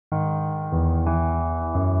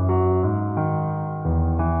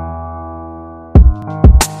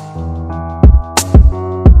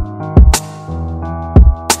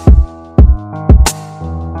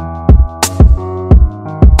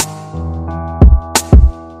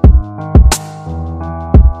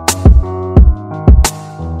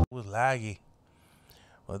laggy.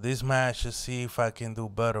 But this match, let's see if I can do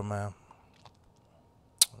better, man.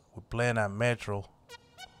 We're playing at Metro.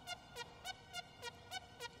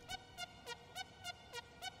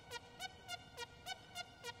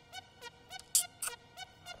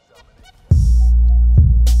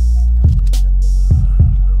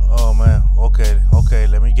 Oh man, okay,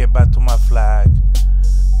 let me get back to my flag.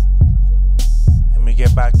 Let me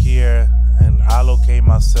get back here and allocate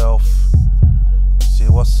myself. See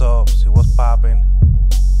what's up, see what's popping.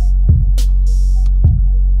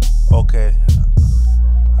 Okay,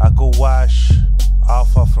 I could watch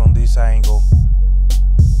Alpha from this angle.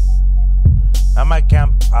 I might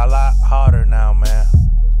camp a lot harder now, man.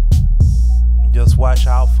 Just watch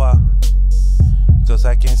Alpha, because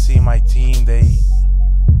I can see my team, they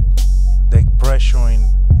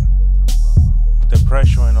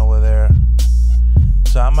pressuring over there.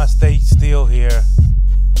 So I'ma stay still here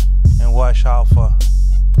and watch Alpha,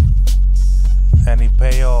 and it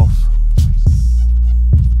pay off.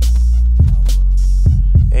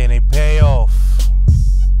 And it pay off.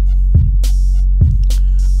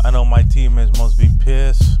 I know my teammates must be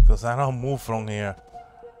pissed because I don't move from here.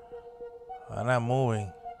 I'm not moving.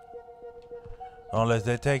 Unless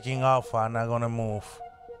they're taking Alpha, I'm not gonna move.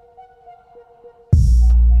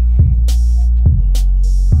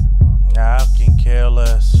 I can care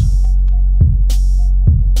less.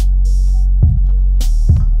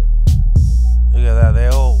 Look at that, they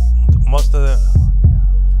all, most of them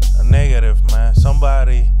are negative, man.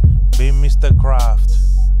 Somebody beat Mr. Kraft.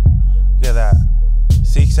 Look at that,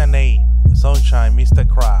 6 and 8, Sunshine, Mr.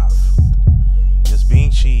 Kraft. Just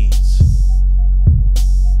being cheese.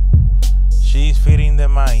 She's feeding the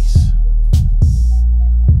mice.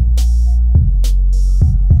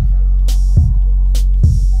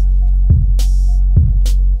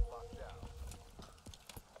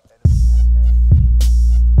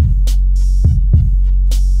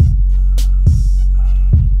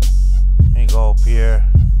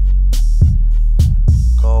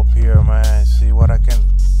 Go up here, man. See what I can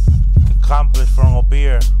accomplish from up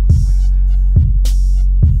here.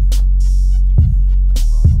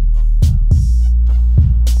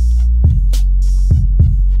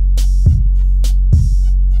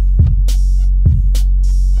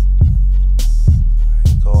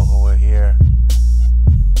 Go over here.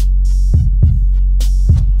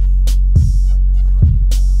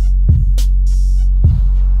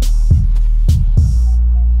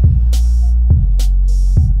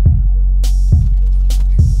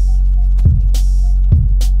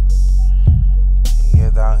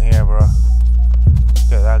 Down here, bro.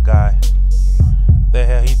 Look at that guy. The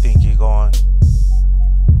hell he think he going?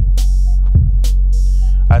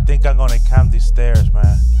 I think I'm gonna camp these stairs,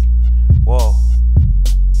 man. Whoa.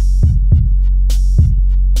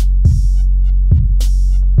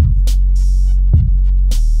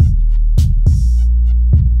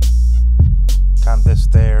 Camp the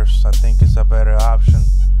stairs. I think it's a better option.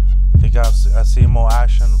 I think I see more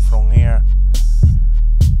action from here.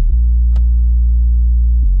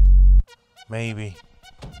 Maybe.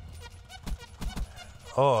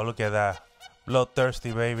 Oh, look at that.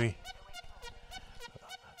 Bloodthirsty, baby.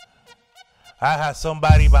 I have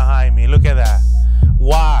somebody behind me. Look at that.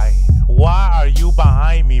 Why? Why are you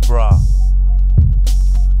behind me, bro?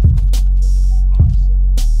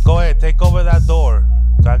 Go ahead, take over that door.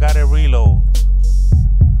 I gotta reload.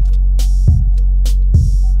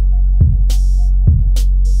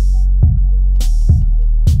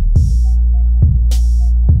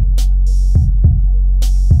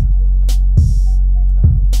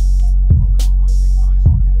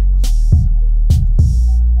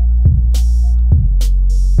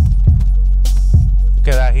 Look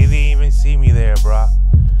at that, he didn't even see me there, bro.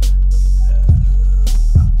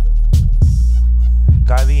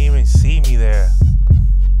 God didn't even see me there.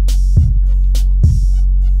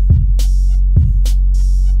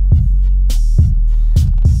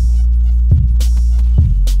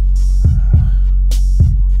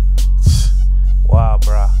 Wow,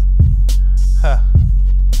 bro. Huh.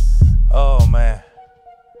 Oh, man.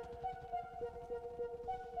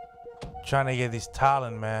 Trying to get this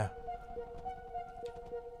talent, man.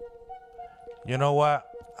 You know what?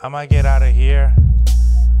 I might get out of here,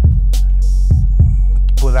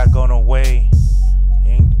 put that gun away,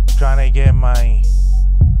 and trying to get my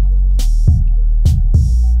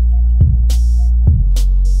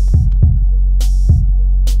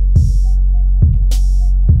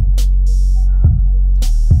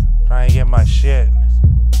shit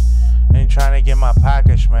and trying to get my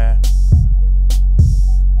package, man.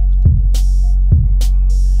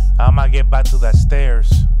 I might get back to that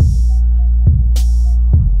stairs.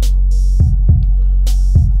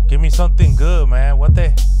 Give me something good, man. What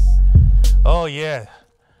the? Oh yeah,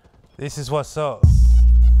 this is what's up.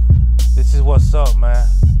 This is what's up, man.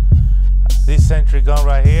 This sentry gun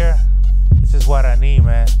right here. This is what I need,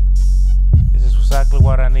 man. This is exactly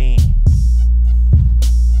what I need.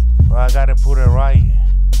 But I gotta put it right.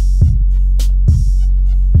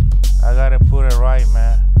 I gotta put it right,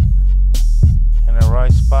 man. In the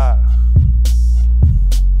right spot.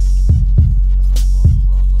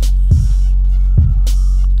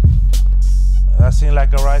 That seems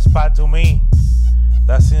like a right spot to me.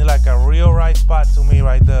 That seems like a real right spot to me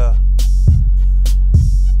right there.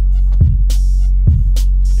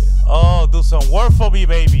 Oh, do some work for me,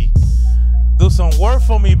 baby. Do some work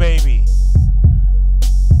for me, baby.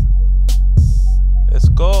 Let's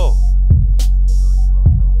go.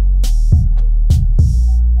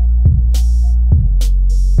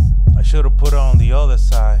 I should have put it on the other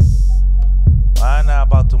side. I'm not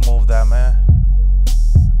about to move that, man.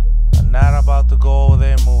 I'm not about to go over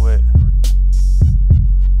there and move it.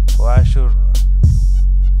 Well, I should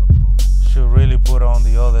really put it on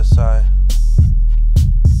the other side.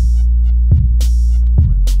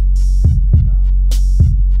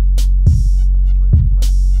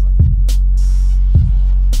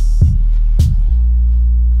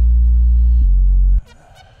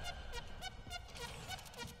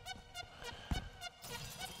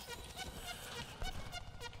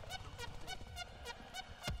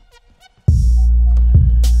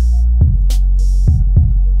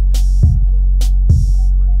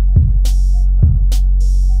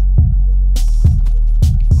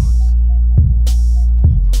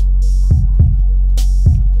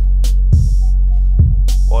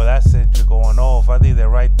 Going off. I did the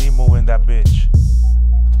right thing moving that bitch.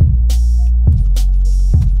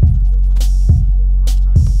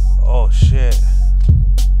 Oh shit.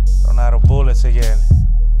 Run out of bullets again.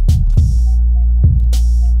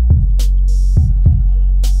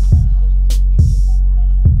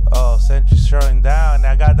 Oh, sentry's shutting down.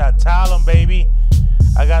 I got that Talon, baby.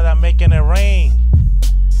 I got that making it rain.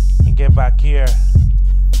 And get back here.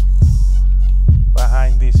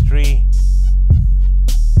 Behind this tree.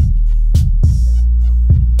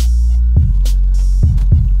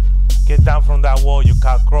 Get down from that wall, you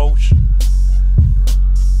cockroach.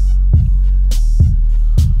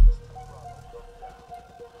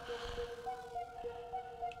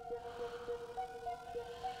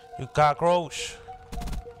 You cockroach.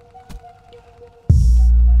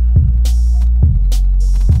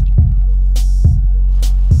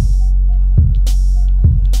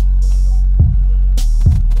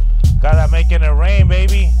 Gotta making it rain,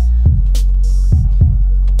 baby.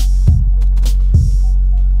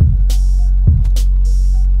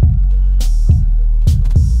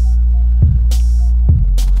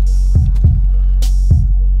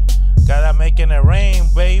 Making it rain,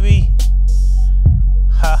 baby.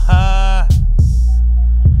 Haha.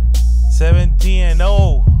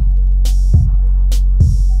 17-0.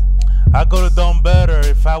 I could have done better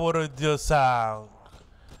if I would have just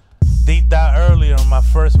did that earlier in my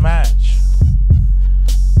first match.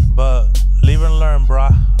 But live and learn,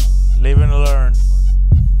 bruh. Live and learn.